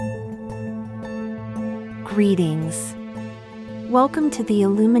Greetings. Welcome to the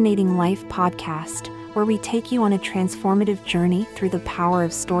Illuminating Life podcast, where we take you on a transformative journey through the power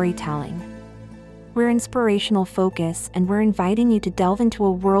of storytelling. We're inspirational focus, and we're inviting you to delve into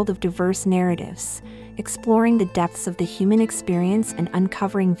a world of diverse narratives, exploring the depths of the human experience and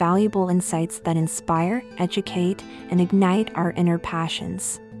uncovering valuable insights that inspire, educate, and ignite our inner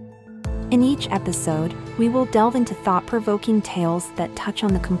passions. In each episode, we will delve into thought-provoking tales that touch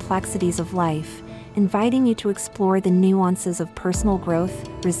on the complexities of life, inviting you to explore the nuances of personal growth,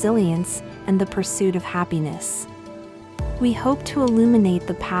 resilience, and the pursuit of happiness. We hope to illuminate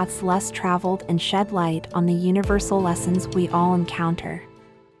the paths less traveled and shed light on the universal lessons we all encounter.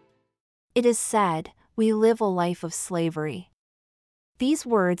 It is said, we live a life of slavery. These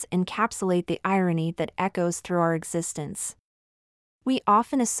words encapsulate the irony that echoes through our existence. We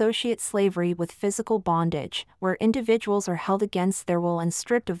often associate slavery with physical bondage, where individuals are held against their will and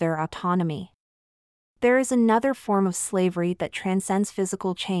stripped of their autonomy. There is another form of slavery that transcends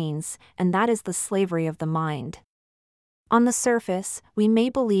physical chains, and that is the slavery of the mind. On the surface, we may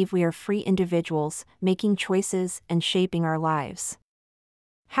believe we are free individuals, making choices and shaping our lives.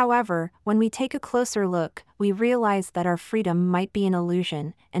 However, when we take a closer look, we realize that our freedom might be an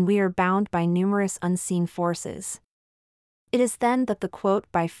illusion, and we are bound by numerous unseen forces. It is then that the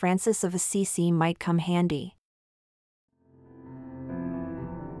quote by Francis of Assisi might come handy.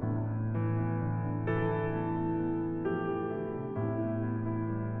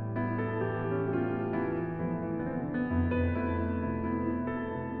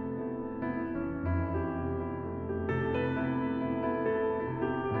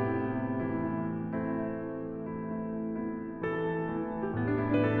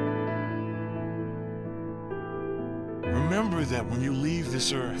 Remember that when you leave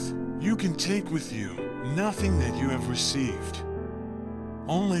this earth, you can take with you nothing that you have received,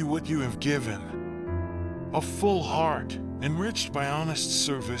 only what you have given. A full heart, enriched by honest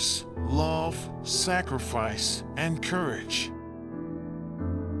service, love, sacrifice, and courage.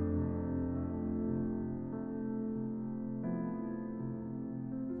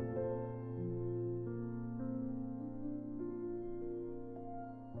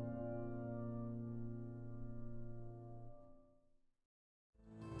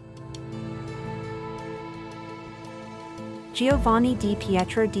 Giovanni di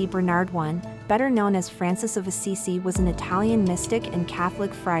Pietro di Bernard I, better known as Francis of Assisi, was an Italian mystic and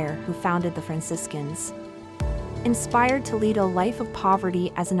Catholic friar who founded the Franciscans. Inspired to lead a life of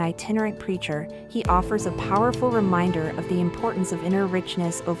poverty as an itinerant preacher, he offers a powerful reminder of the importance of inner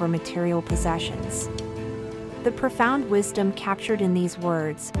richness over material possessions. The profound wisdom captured in these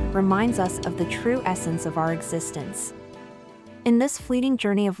words reminds us of the true essence of our existence. In this fleeting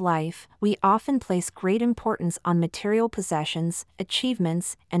journey of life, we often place great importance on material possessions,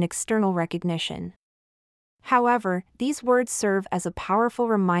 achievements, and external recognition. However, these words serve as a powerful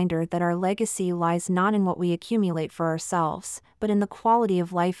reminder that our legacy lies not in what we accumulate for ourselves, but in the quality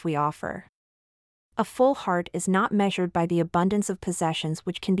of life we offer. A full heart is not measured by the abundance of possessions,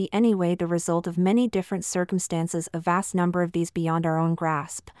 which can be anyway the result of many different circumstances, a vast number of these beyond our own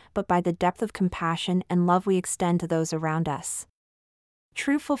grasp, but by the depth of compassion and love we extend to those around us.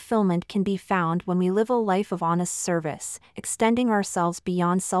 True fulfillment can be found when we live a life of honest service, extending ourselves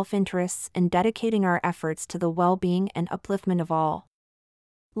beyond self-interests and dedicating our efforts to the well-being and upliftment of all.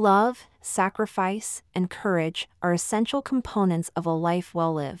 Love, sacrifice, and courage are essential components of a life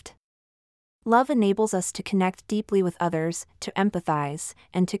well lived. Love enables us to connect deeply with others, to empathize,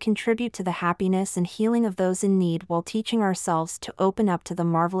 and to contribute to the happiness and healing of those in need while teaching ourselves to open up to the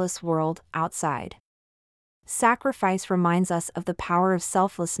marvelous world outside. Sacrifice reminds us of the power of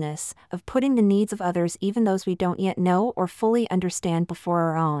selflessness, of putting the needs of others, even those we don't yet know or fully understand, before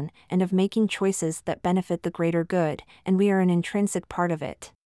our own, and of making choices that benefit the greater good, and we are an intrinsic part of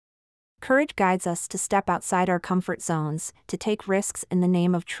it. Courage guides us to step outside our comfort zones, to take risks in the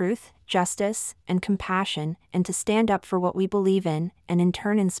name of truth, justice, and compassion, and to stand up for what we believe in, and in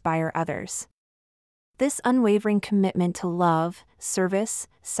turn inspire others. This unwavering commitment to love, service,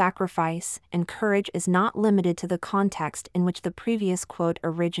 sacrifice, and courage is not limited to the context in which the previous quote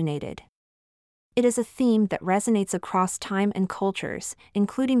originated. It is a theme that resonates across time and cultures,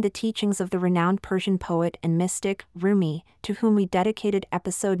 including the teachings of the renowned Persian poet and mystic, Rumi, to whom we dedicated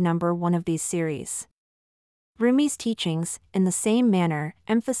episode number 1 of these series. Rumi's teachings, in the same manner,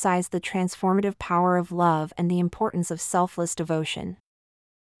 emphasize the transformative power of love and the importance of selfless devotion.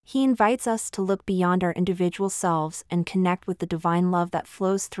 He invites us to look beyond our individual selves and connect with the divine love that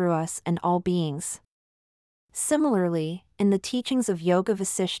flows through us and all beings. Similarly, in the teachings of Yoga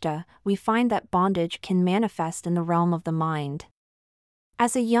Vasishta, we find that bondage can manifest in the realm of the mind.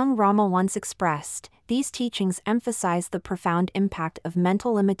 As a young Rama once expressed, these teachings emphasize the profound impact of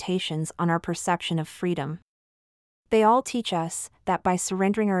mental limitations on our perception of freedom. They all teach us that by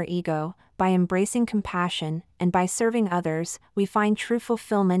surrendering our ego, by embracing compassion, and by serving others, we find true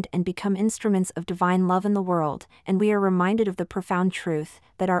fulfillment and become instruments of divine love in the world, and we are reminded of the profound truth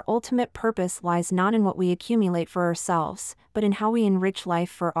that our ultimate purpose lies not in what we accumulate for ourselves, but in how we enrich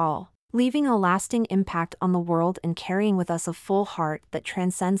life for all, leaving a lasting impact on the world and carrying with us a full heart that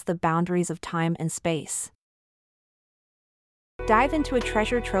transcends the boundaries of time and space. Dive into a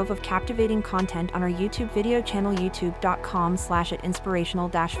treasure trove of captivating content on our YouTube video channel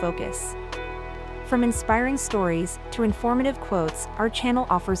youtube.com/inspirational-focus. From inspiring stories to informative quotes, our channel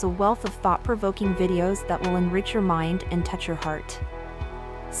offers a wealth of thought-provoking videos that will enrich your mind and touch your heart.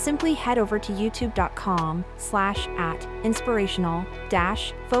 Simply head over to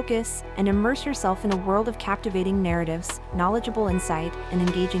youtube.com/inspirational-focus and immerse yourself in a world of captivating narratives, knowledgeable insight, and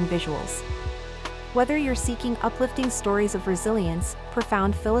engaging visuals. Whether you're seeking uplifting stories of resilience,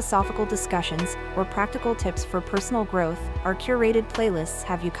 profound philosophical discussions, or practical tips for personal growth, our curated playlists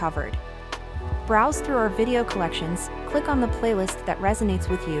have you covered. Browse through our video collections, click on the playlist that resonates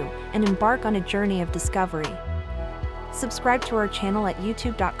with you, and embark on a journey of discovery. Subscribe to our channel at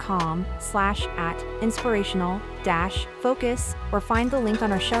youtube.com/inspirational-focus or find the link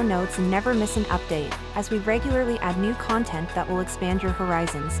on our show notes and never miss an update, as we regularly add new content that will expand your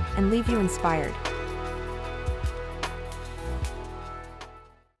horizons and leave you inspired.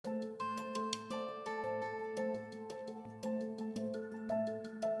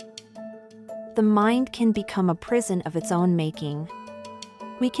 The mind can become a prison of its own making.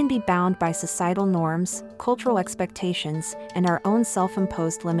 We can be bound by societal norms, cultural expectations, and our own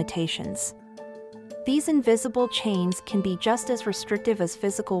self-imposed limitations. These invisible chains can be just as restrictive as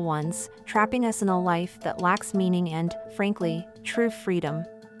physical ones, trapping us in a life that lacks meaning and, frankly, true freedom.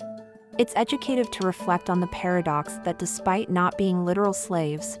 It's educative to reflect on the paradox that despite not being literal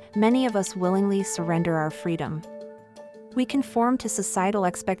slaves, many of us willingly surrender our freedom. We conform to societal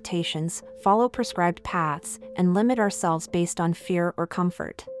expectations, follow prescribed paths, and limit ourselves based on fear or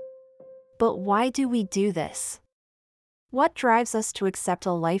comfort. But why do we do this? What drives us to accept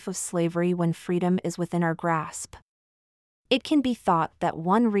a life of slavery when freedom is within our grasp? It can be thought that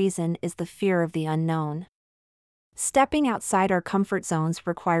one reason is the fear of the unknown. Stepping outside our comfort zones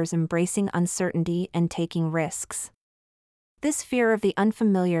requires embracing uncertainty and taking risks. This fear of the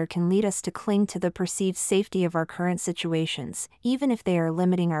unfamiliar can lead us to cling to the perceived safety of our current situations, even if they are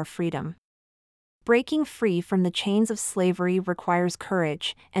limiting our freedom. Breaking free from the chains of slavery requires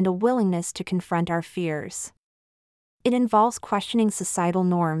courage and a willingness to confront our fears. It involves questioning societal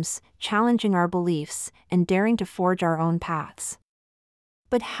norms, challenging our beliefs, and daring to forge our own paths.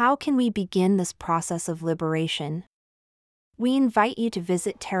 But how can we begin this process of liberation? We invite you to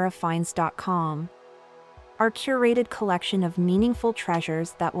visit terrafinds.com. Our curated collection of meaningful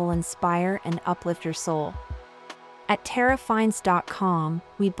treasures that will inspire and uplift your soul. At terrafinds.com,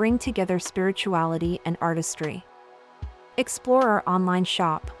 we bring together spirituality and artistry. Explore our online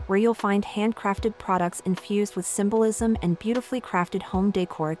shop, where you'll find handcrafted products infused with symbolism and beautifully crafted home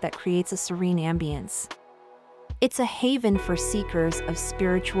decor that creates a serene ambience. It's a haven for seekers of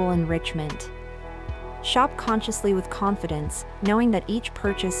spiritual enrichment. Shop consciously with confidence, knowing that each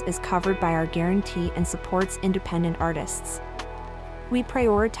purchase is covered by our guarantee and supports independent artists. We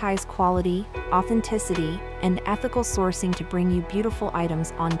prioritize quality, authenticity, and ethical sourcing to bring you beautiful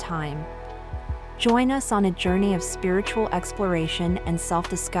items on time. Join us on a journey of spiritual exploration and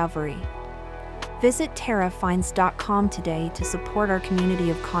self-discovery. Visit terrafinds.com today to support our community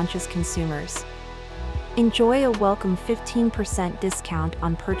of conscious consumers. Enjoy a welcome 15% discount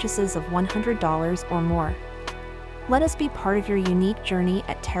on purchases of $100 or more. Let us be part of your unique journey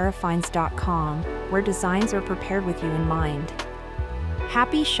at terrafinds.com, where designs are prepared with you in mind.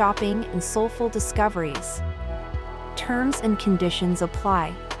 Happy shopping and soulful discoveries. Terms and conditions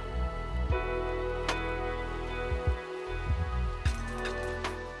apply.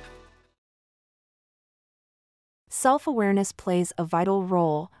 Self-awareness plays a vital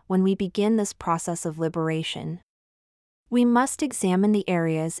role when we begin this process of liberation. We must examine the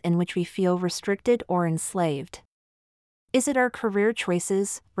areas in which we feel restricted or enslaved. Is it our career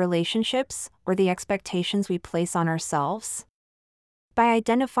choices, relationships, or the expectations we place on ourselves? By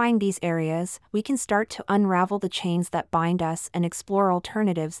identifying these areas, we can start to unravel the chains that bind us and explore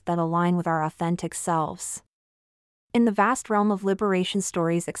alternatives that align with our authentic selves. In the vast realm of liberation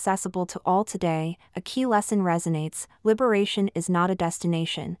stories accessible to all today, a key lesson resonates: liberation is not a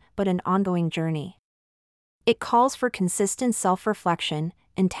destination, but an ongoing journey. It calls for consistent self-reflection,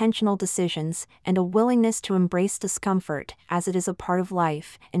 intentional decisions, and a willingness to embrace discomfort as it is a part of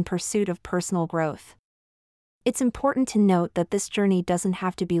life in pursuit of personal growth. It's important to note that this journey doesn't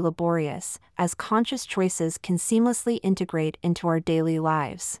have to be laborious, as conscious choices can seamlessly integrate into our daily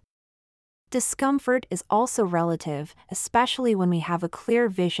lives. Discomfort is also relative, especially when we have a clear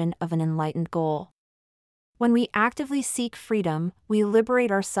vision of an enlightened goal. When we actively seek freedom, we liberate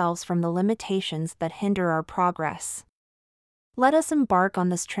ourselves from the limitations that hinder our progress. Let us embark on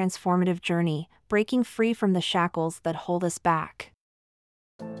this transformative journey, breaking free from the shackles that hold us back.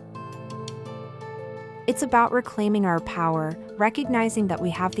 It's about reclaiming our power, recognizing that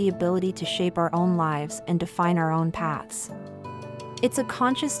we have the ability to shape our own lives and define our own paths. It's a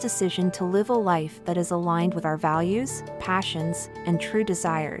conscious decision to live a life that is aligned with our values, passions, and true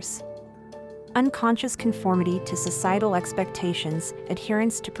desires. Unconscious conformity to societal expectations,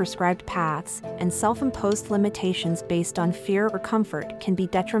 adherence to prescribed paths, and self-imposed limitations based on fear or comfort can be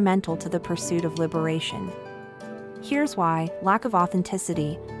detrimental to the pursuit of liberation. Here's why: lack of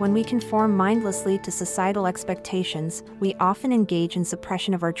authenticity. When we conform mindlessly to societal expectations, we often engage in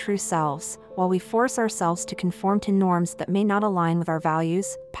suppression of our true selves, while we force ourselves to conform to norms that may not align with our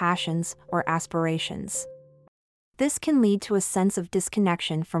values, passions, or aspirations. This can lead to a sense of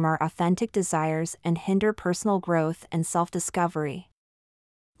disconnection from our authentic desires and hinder personal growth and self-discovery.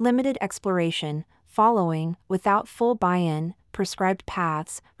 Limited exploration, following, without full buy-in, prescribed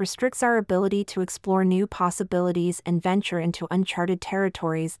paths, restricts our ability to explore new possibilities and venture into uncharted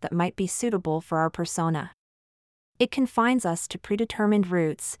territories that might be suitable for our persona. It confines us to predetermined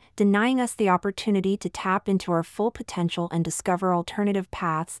routes, denying us the opportunity to tap into our full potential and discover alternative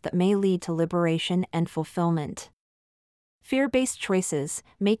paths that may lead to liberation and fulfillment. Fear-based choices,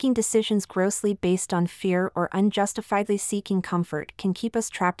 making decisions grossly based on fear or unjustifiedly seeking comfort, can keep us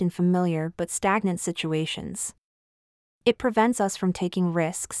trapped in familiar but stagnant situations. It prevents us from taking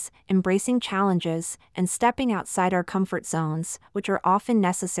risks, embracing challenges, and stepping outside our comfort zones, which are often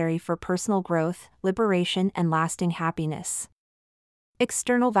necessary for personal growth, liberation, and lasting happiness.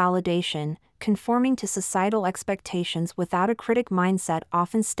 External validation, conforming to societal expectations without a critic mindset,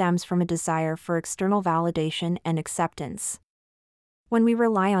 often stems from a desire for external validation and acceptance. When we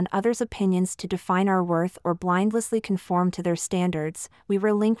rely on others' opinions to define our worth or blindlessly conform to their standards, we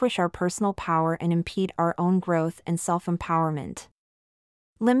relinquish our personal power and impede our own growth and self-empowerment.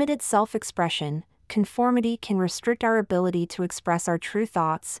 Limited self-expression, conformity can restrict our ability to express our true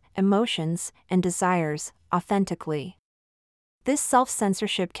thoughts, emotions, and desires authentically. This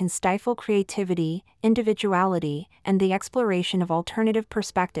self-censorship can stifle creativity, individuality, and the exploration of alternative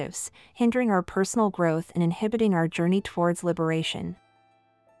perspectives, hindering our personal growth and inhibiting our journey towards liberation.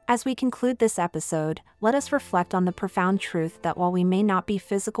 As we conclude this episode, let us reflect on the profound truth that while we may not be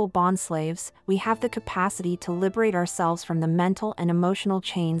physical bondslaves, we have the capacity to liberate ourselves from the mental and emotional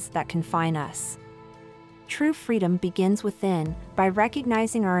chains that confine us. True freedom begins within, by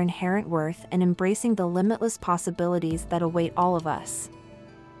recognizing our inherent worth and embracing the limitless possibilities that await all of us.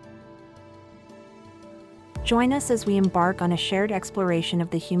 Join us as we embark on a shared exploration of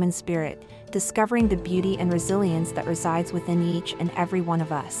the human spirit, discovering the beauty and resilience that resides within each and every one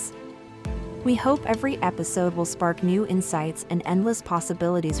of us. We hope every episode will spark new insights and endless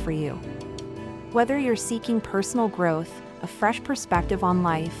possibilities for you. Whether you're seeking personal growth, a fresh perspective on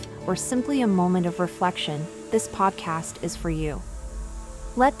life, or simply a moment of reflection, this podcast is for you.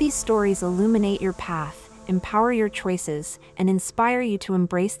 Let these stories illuminate your path, empower your choices, and inspire you to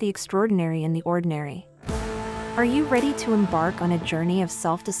embrace the extraordinary in the ordinary. Are you ready to embark on a journey of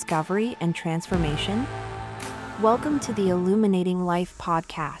self-discovery and transformation? Welcome to the Illuminating Life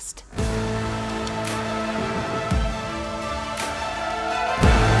podcast.